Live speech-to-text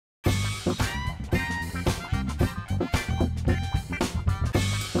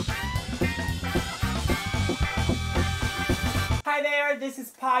Hi there, this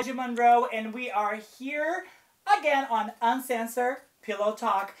is Paju Munro, and we are here again on Uncensored Pillow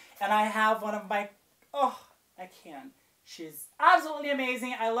Talk. And I have one of my, she's absolutely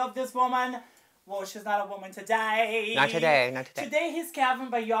amazing. I love this woman. Well, she's not a woman today. Not today, not today. Today he's Kevin,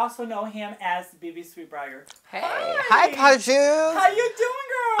 but you also know him as Bebe Sweetbriar. Hey. Hi, Paju. How you doing,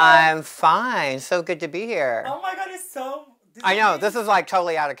 girl? I'm fine. So good to be here. Oh my God, it's so... I know, this is like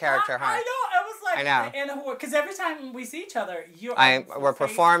totally out of character, huh? I know, I was like... I know. Because every time we see each other, we're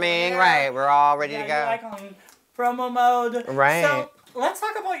performing, right, we're all ready to go. You're like on promo mode. Right. So, let's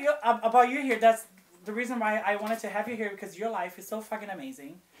talk about you here. That's the reason why I wanted to have you here, because your life is so fucking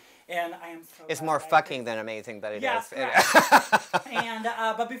amazing. And I am so... It's more fucking than amazing, but it is. And,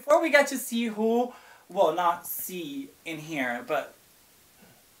 but before we get to see who... Well, not see in here, but...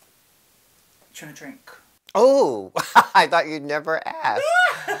 Trying to drink. Oh, I thought you'd never ask.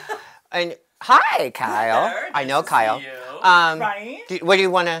 And hi, Kyle. Hi there. I know Nice to Kyle. see you. Right? What do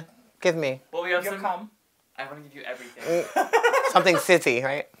you want to give me? Well, we have You'll some... come. I want to give you everything. Something fizzy,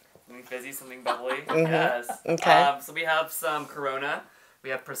 right? Something fizzy, something bubbly. Yes. Okay. So we have some Corona. We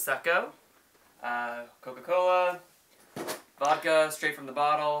have Prosecco. Coca-Cola. Vodka, straight from the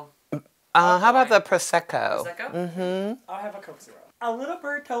bottle. How about the Prosecco? Prosecco? Mm-hmm. I'll have a Coke Zero. A little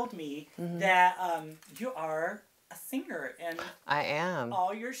bird told me that you are a singer in I am.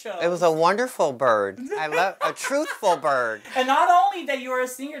 all your shows. It was a wonderful bird. I love a truthful bird. And not only that you are a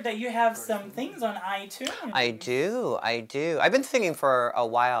singer, that you have some things on iTunes. I do. I've been singing for a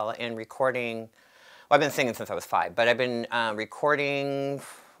while and recording. Well, I've been singing since I was 5, but I've been recording,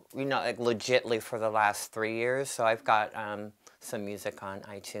 you know, like legitly for the last 3 years. So I've got some music on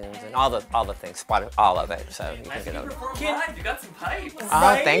iTunes and all the things, all of it. So you can get over. You got some pipes. Oh,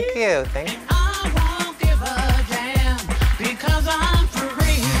 Right? thank you, thank you. I won't give a damn because I'm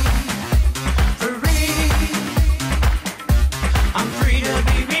free. Free. I'm free to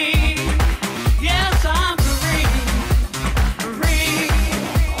be me. Yes, I'm free. Free.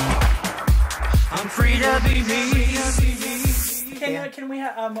 I'm free to be me. Can we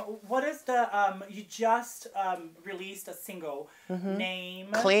have what is the you just released a single name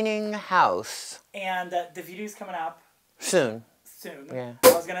Cleaning House. and the video's coming up Soon. Yeah. Yeah.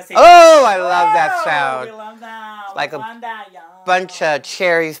 I was gonna say. Oh, I love that sound. We love that. Like We a want that, yeah. Bunch of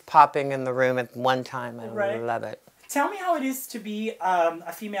cherries popping in the room at one time. I Right. love it. Tell me how it is to be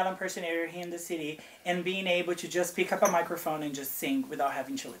a female impersonator here in the city and being able to just pick up a microphone and just sing without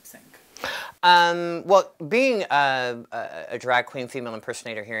having to lip sync. Well, being a drag queen female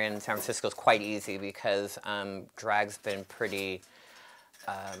impersonator here in San Francisco is quite easy because drag's been pretty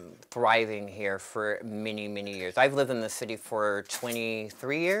thriving here for many, many years. I've lived in the city for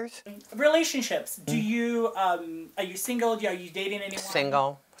 23 years. Relationships. Do you are you single? Are you dating anyone?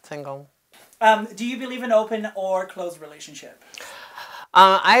 Single. Do you believe in open or closed relationship?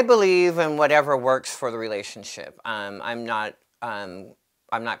 I believe in whatever works for the relationship. I'm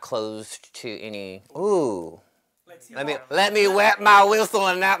not closed to any. Ooh. Let me wet my whistle,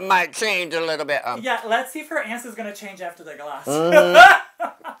 and that might change a little bit. Yeah, let's see if her answer's gonna change after the glass.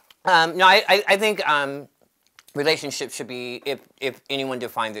 No, I think relationships should be, if anyone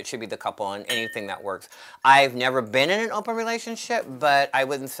defines it, should be the couple and anything that works. I've never been in an open relationship, but I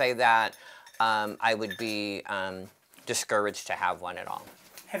wouldn't say that I would be discouraged to have one at all.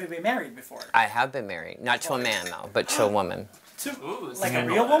 Have you been married before? I have been married, not to a man though, but to a woman. Ooh, Like a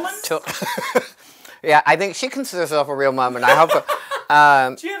real woman? Yeah, I think she considers herself a real woman. I hope.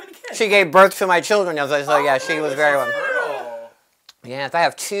 Do you have any kids? She gave birth to my children. So yeah, she was very one. fertile. Yes, I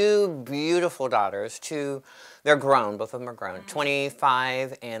have 2 beautiful daughters. They're grown. Both of them are grown.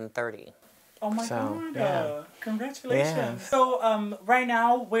 25 and 30. Oh my God! Yeah. Congratulations. Yeah. So right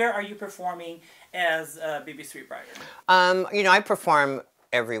now, where are you performing as Bebe Sweetbriar? You know, I perform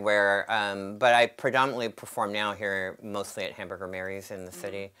everywhere, but I predominantly perform now here, mostly at Hamburger Mary's in the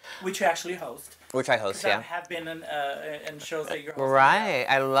city. Which you actually host. Which I host, yeah. I have been in shows that you're hosting. Right,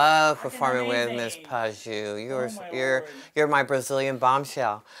 I love performing with amazing. Miss Paju. my You're my Brazilian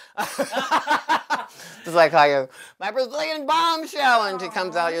bombshell. It's like how you're my Brazilian bombshell, and she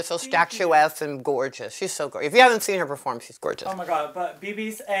comes out. You're so statuesque and gorgeous. She's so gorgeous. If you haven't seen her perform, she's gorgeous. Oh my God! But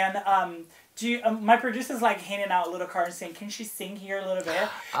Bebe's and do you, my producer's like handing out a little card and saying, "Can she sing here a little bit?"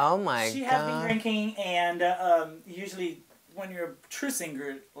 Oh my God! She has been drinking, and usually when you're a true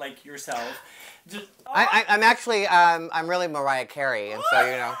singer like yourself, just I'm actually I'm really Mariah Carey, and so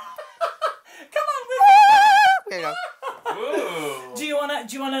you know. Come on, with me. You know. Ooh. Do you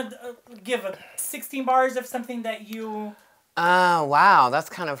wanna give 16 bars of something that you? Oh wow, that's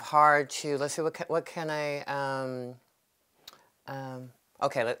kind of hard to. Let's see, what can I?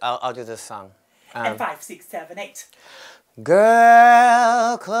 Okay, I'll do this song. And 5, 6, 7, 8.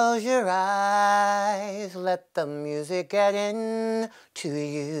 Girl, close your eyes, let the music get into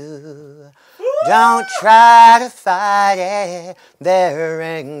you. Don't try to fight it, there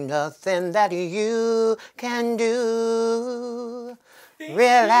ain't nothing that you can do.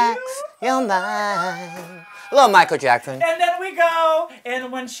 Relax your mind. A little Michael Jackson. And then we go,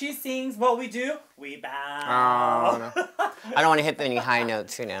 and when she sings, what we do, we bow. Oh, no. I don't want to hit any high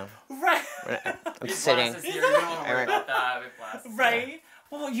notes, you know. Right. I'm sitting. Glasses here, you don't want to worry about that. Big glasses. Right.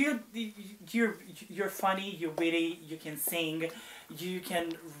 Well, you're funny. You're witty. You can sing. You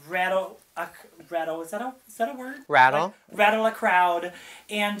can rattle. Rattle. Is that a word? Rattle. Like, rattle a crowd,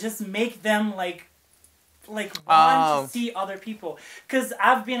 and just make them like want to see other people. Because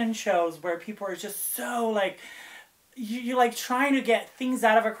I've been in shows where people are just so like, you're like trying to get things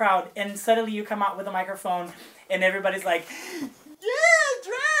out of a crowd, and suddenly you come out with a microphone, and everybody's like, yeah,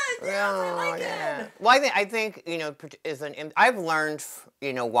 drag, yeah, I like it. Well, I think you know, I've learned,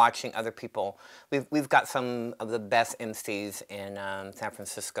 you know, watching other people. We've got some of the best MCs in San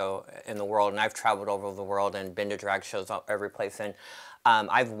Francisco in the world, and I've traveled over the world and been to drag shows every place. And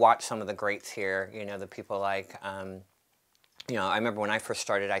I've watched some of the greats here. You know, the people like. You know, I remember when I first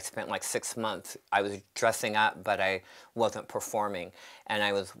started, I spent like 6 months. I was dressing up, but I wasn't performing. And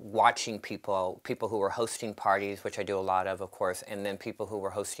I was watching people who were hosting parties, which I do a lot of course, and then people who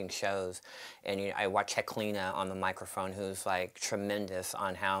were hosting shows. And you know, I watched Heklina on the microphone, who's like tremendous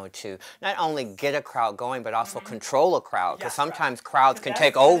on how to not only get a crowd going, but also control a crowd. Because sometimes crowds can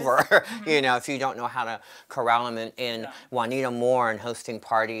take over, you know, if you don't know how to corral them. And Juanita Moore and hosting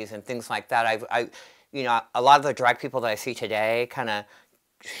parties and things like that. You know, a lot of the drag people that I see today kind of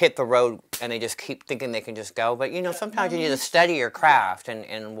hit the road and they just keep thinking they can just go. But, you know, sometimes you need to study your craft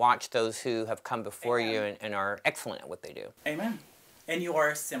and watch those who have come before you and are excellent at what they do. Amen. And you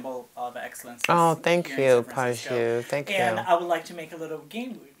are a symbol of excellence. Oh, thank you, Paju. Thank you. And I would like to make a little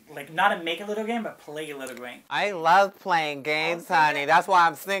game. Like, not make a little game, but play a little game. I love playing games, honey. That's why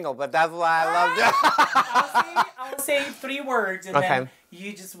I'm single, but that's why I love doing I'll say 3 words, and then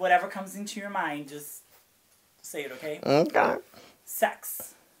you just, whatever comes into your mind, just say it, okay? Okay.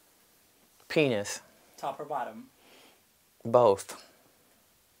 Sex. Penis. Top or bottom? Both.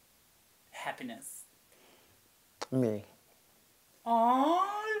 Happiness. Me. Aww,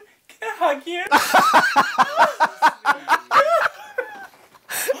 can I hug you?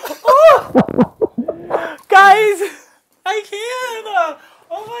 Guys, I can't.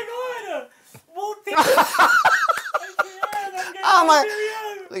 Oh my god. Well, thank you. I can't. I'm getting Oh my.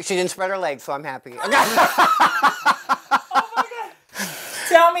 She didn't spread her legs, so I'm happy. Oh my god.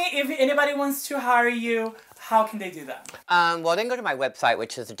 Tell me, if anybody wants to hire you, how can they do that? Well, they can go to my website,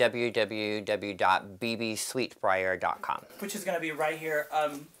 which is www.bebesweetbriar.com. Which is going to be right here,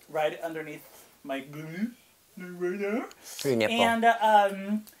 right underneath my glue, right there. Your nipple.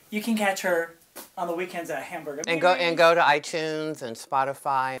 And you can catch her on the weekends at Hamburger. And go to iTunes and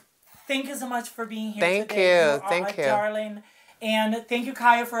Spotify. Thank you so much for being here Thank today. you. Thank you. Darling. And thank you,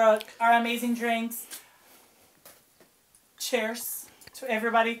 Kaya, for our amazing drinks. Cheers to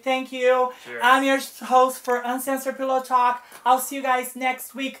everybody. Thank you. Cheers. I'm your host for Uncensored Pillow Talk. I'll see you guys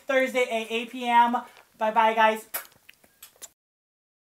next week, Thursday at 8 p.m. Bye-bye, guys.